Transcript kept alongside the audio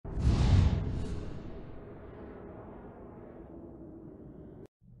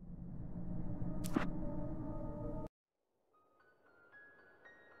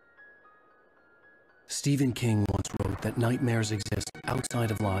Stephen King once wrote that nightmares exist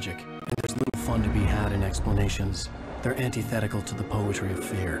outside of logic, and there's little fun to be had in explanations. They're antithetical to the poetry of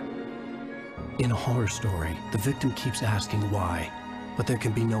fear. In a horror story, the victim keeps asking why, but there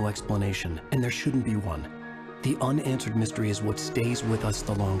can be no explanation, and there shouldn't be one. The unanswered mystery is what stays with us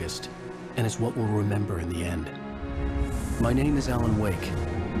the longest, and is what we'll remember in the end. My name is Alan Wake.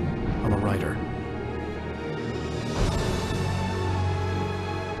 I'm a writer.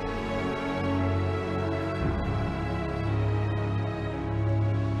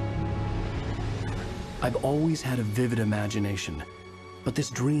 I've always had a vivid imagination, but this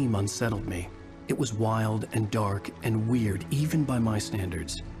dream unsettled me. It was wild and dark and weird, even by my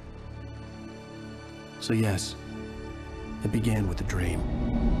standards. So yes, it began with a dream.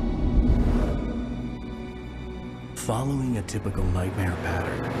 Following a typical nightmare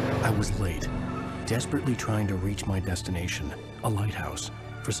pattern, I was late, desperately trying to reach my destination, a lighthouse.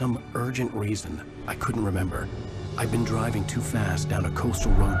 For some urgent reason, I couldn't remember. I'd been driving too fast down a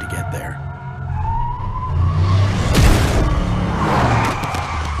coastal road to get there.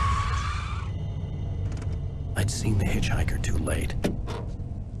 I'd seen the hitchhiker too late.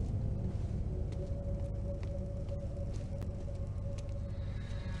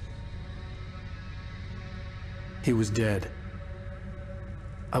 He was dead.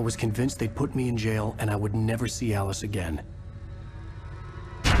 I was convinced they'd put me in jail and I would never see Alice again.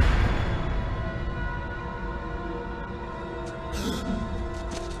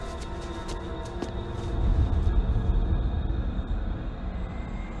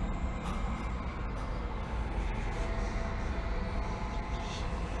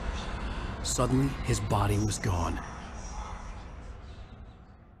 Suddenly, his body was gone.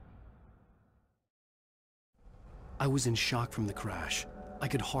 I was in shock from the crash. I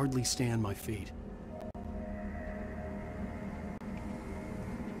could hardly stay on my feet.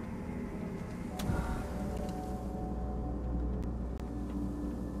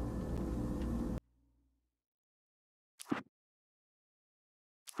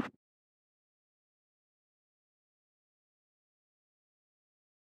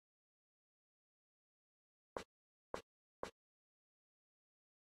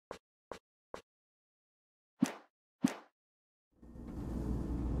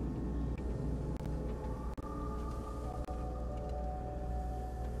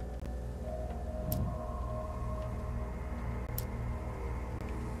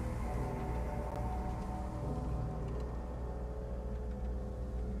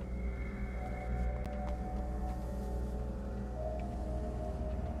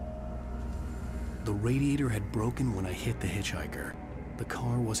 The radiator had broken when I hit the hitchhiker. The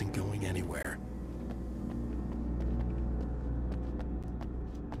car wasn't going anywhere.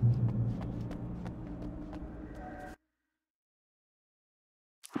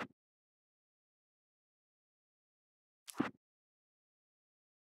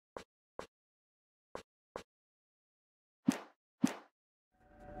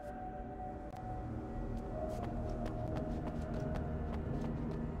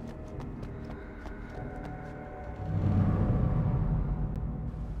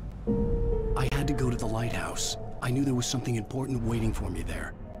 I had to go to the lighthouse. I knew there was something important waiting for me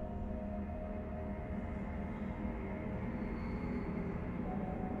there.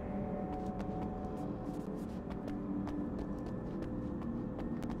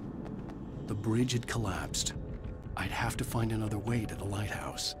 The bridge had collapsed. I'd have to find another way to the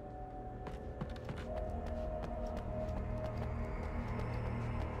lighthouse.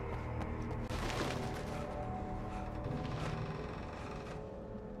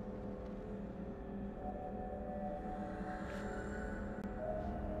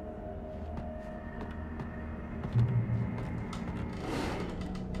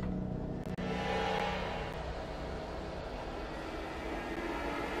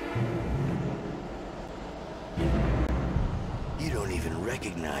 You don't even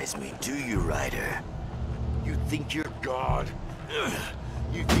recognize me, do you, Ryder? You think you're God? Ugh.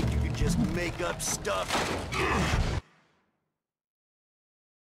 You think you can just make up stuff? Ugh.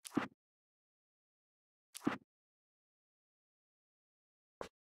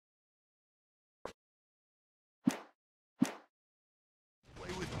 Play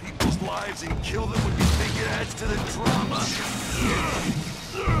with people's lives and kill them when you think it adds to the drama?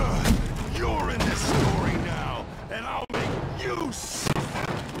 Ugh. You're in this story now, and I'll make you suffer!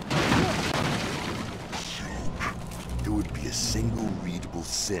 There would be a single readable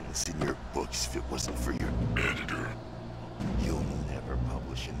sentence in your books if it wasn't for your editor. You'll never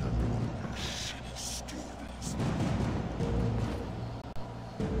publish another one of those shitty stories.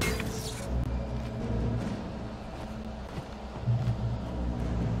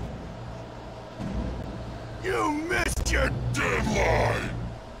 your deadline!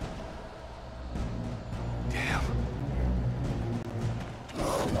 Damn.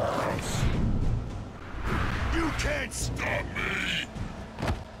 You can't stop me!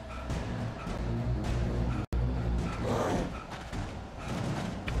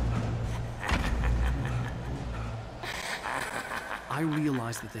 I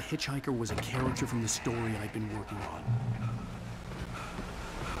realized that the hitchhiker was a character from the story I'd been working on.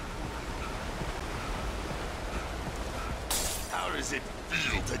 How does it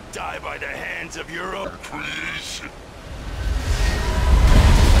feel to die by the hands of your own creation?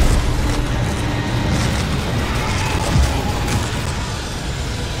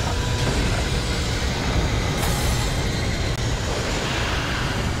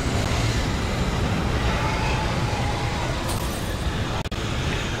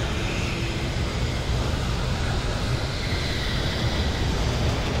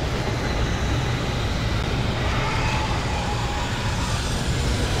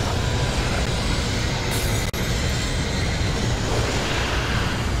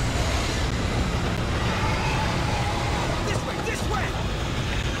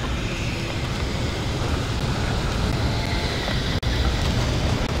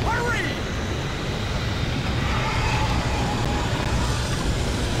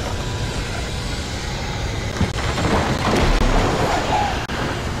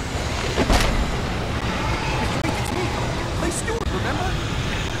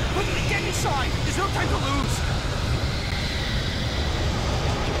 There's no time to lose!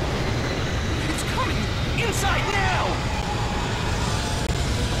 It's coming! Inside now!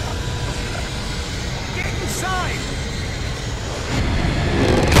 Get inside!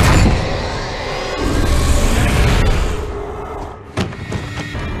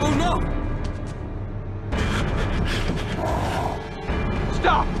 Oh no!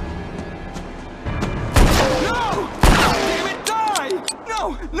 Stop! No! Damn it, die! No!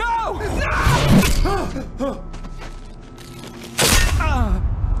 No! No!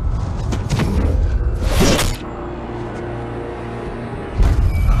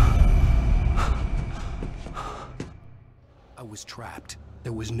 I was trapped.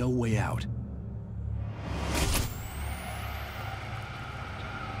 There was no way out.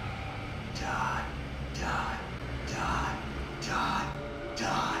 Die, die, die, die,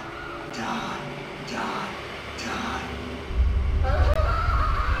 die, die, die, die.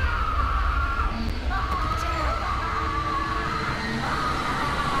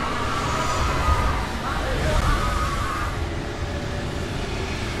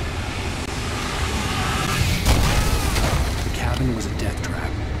 The cabin was a death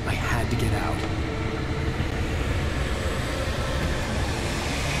trap. I had to get out.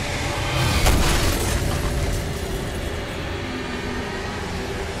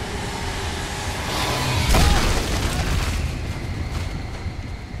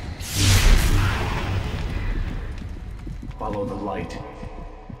 Follow the light.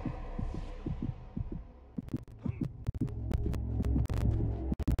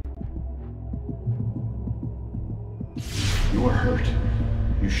 You are hurt.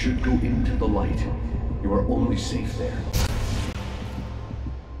 You should go into the light. You are only safe there.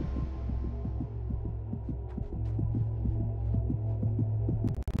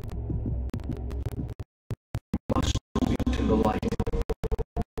 You must go into the light.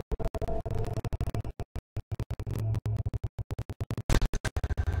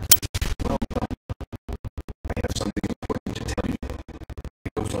 Well done. I have something important to tell you.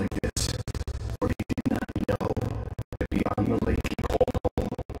 It goes like this. For he did not know that beyond the lake he called home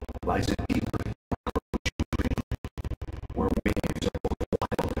lies a deeper, encroaching dream, where waves are both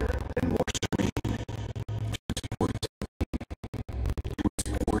wilder and more serene.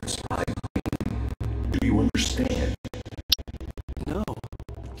 Towards I dream. Do you understand? No.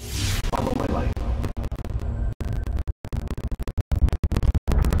 Follow my light.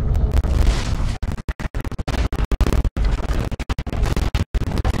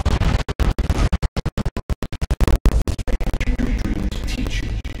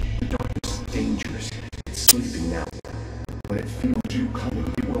 Dangerous. It's sleeping now. When it feels you coming,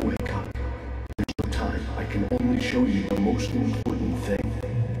 it will wake up. There's no time. I can only show you the most important thing.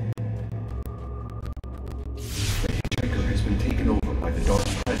 The hitchhiker has been taken over by the dark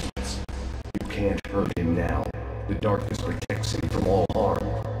presence. You can't hurt him now. The darkness protects him from all harm.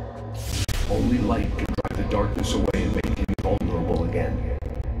 Only light can drive the darkness away and make him vulnerable again.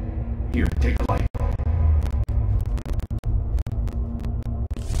 Here, take the light.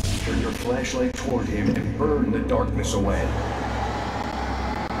 Turn your flashlight toward him and burn the darkness away.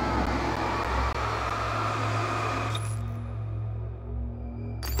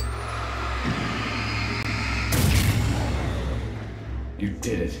 You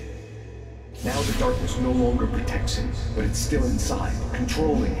did it. Now the darkness no longer protects him, but it's still inside,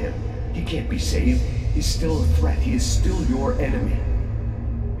 controlling him. He can't be saved. He's still a threat. He is still your enemy.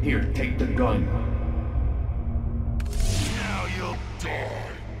 Here, take the gun. Now you'll die.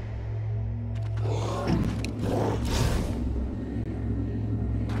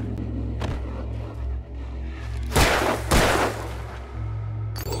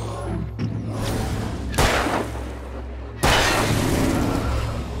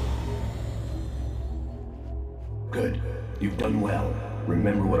 Good. You've done well.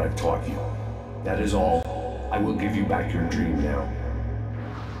 Remember what I've taught you. That is all. I will give you back your dream now.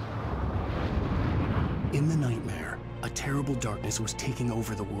 In the nightmare, a terrible darkness was taking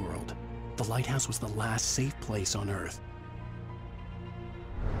over the world. The lighthouse was the last safe place on Earth.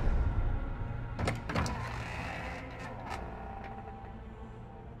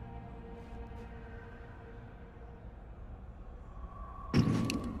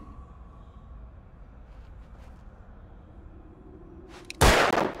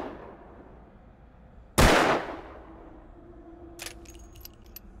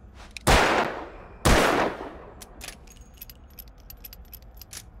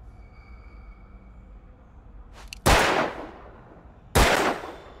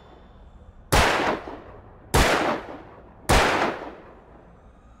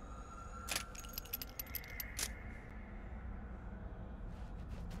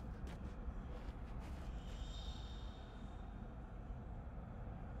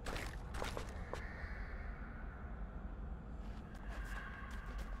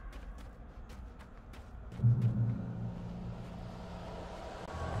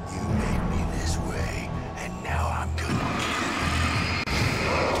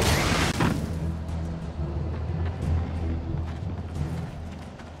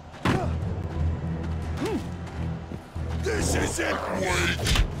 This isn't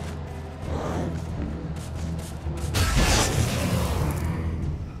wait!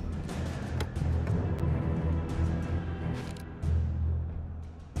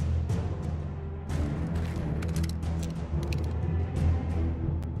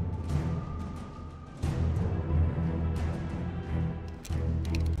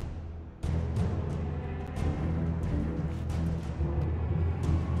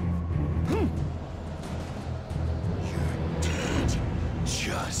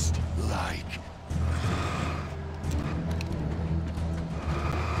 Just like...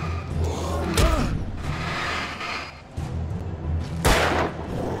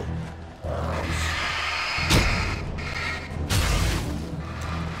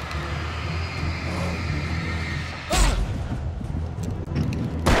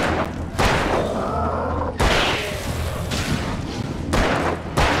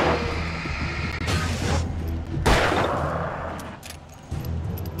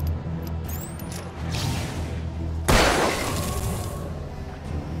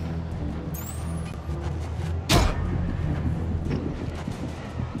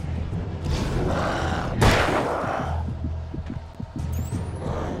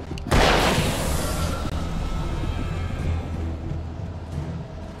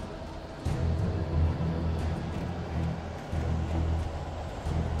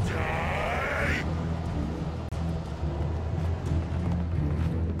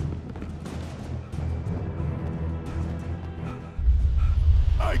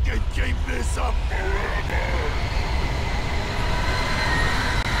 I can keep this up forever!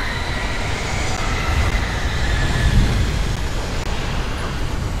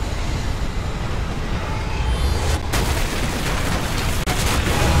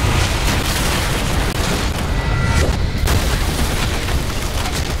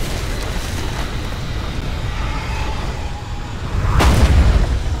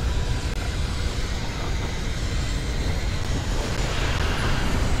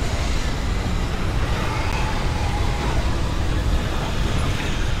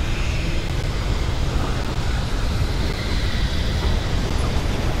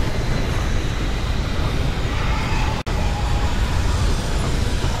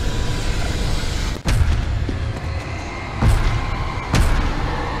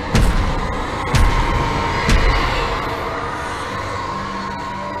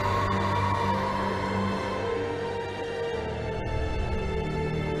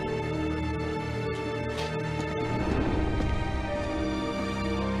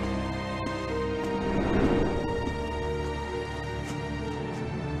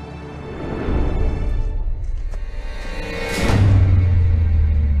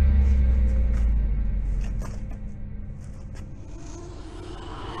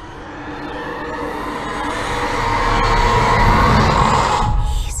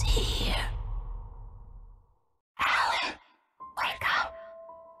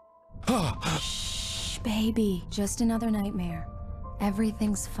 Baby, just another nightmare.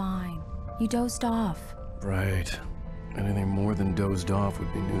 Everything's fine. You dozed off. Right. Anything more than dozed off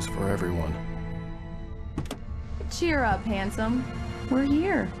would be news for everyone. Cheer up, handsome. We're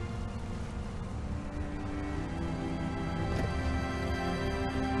here.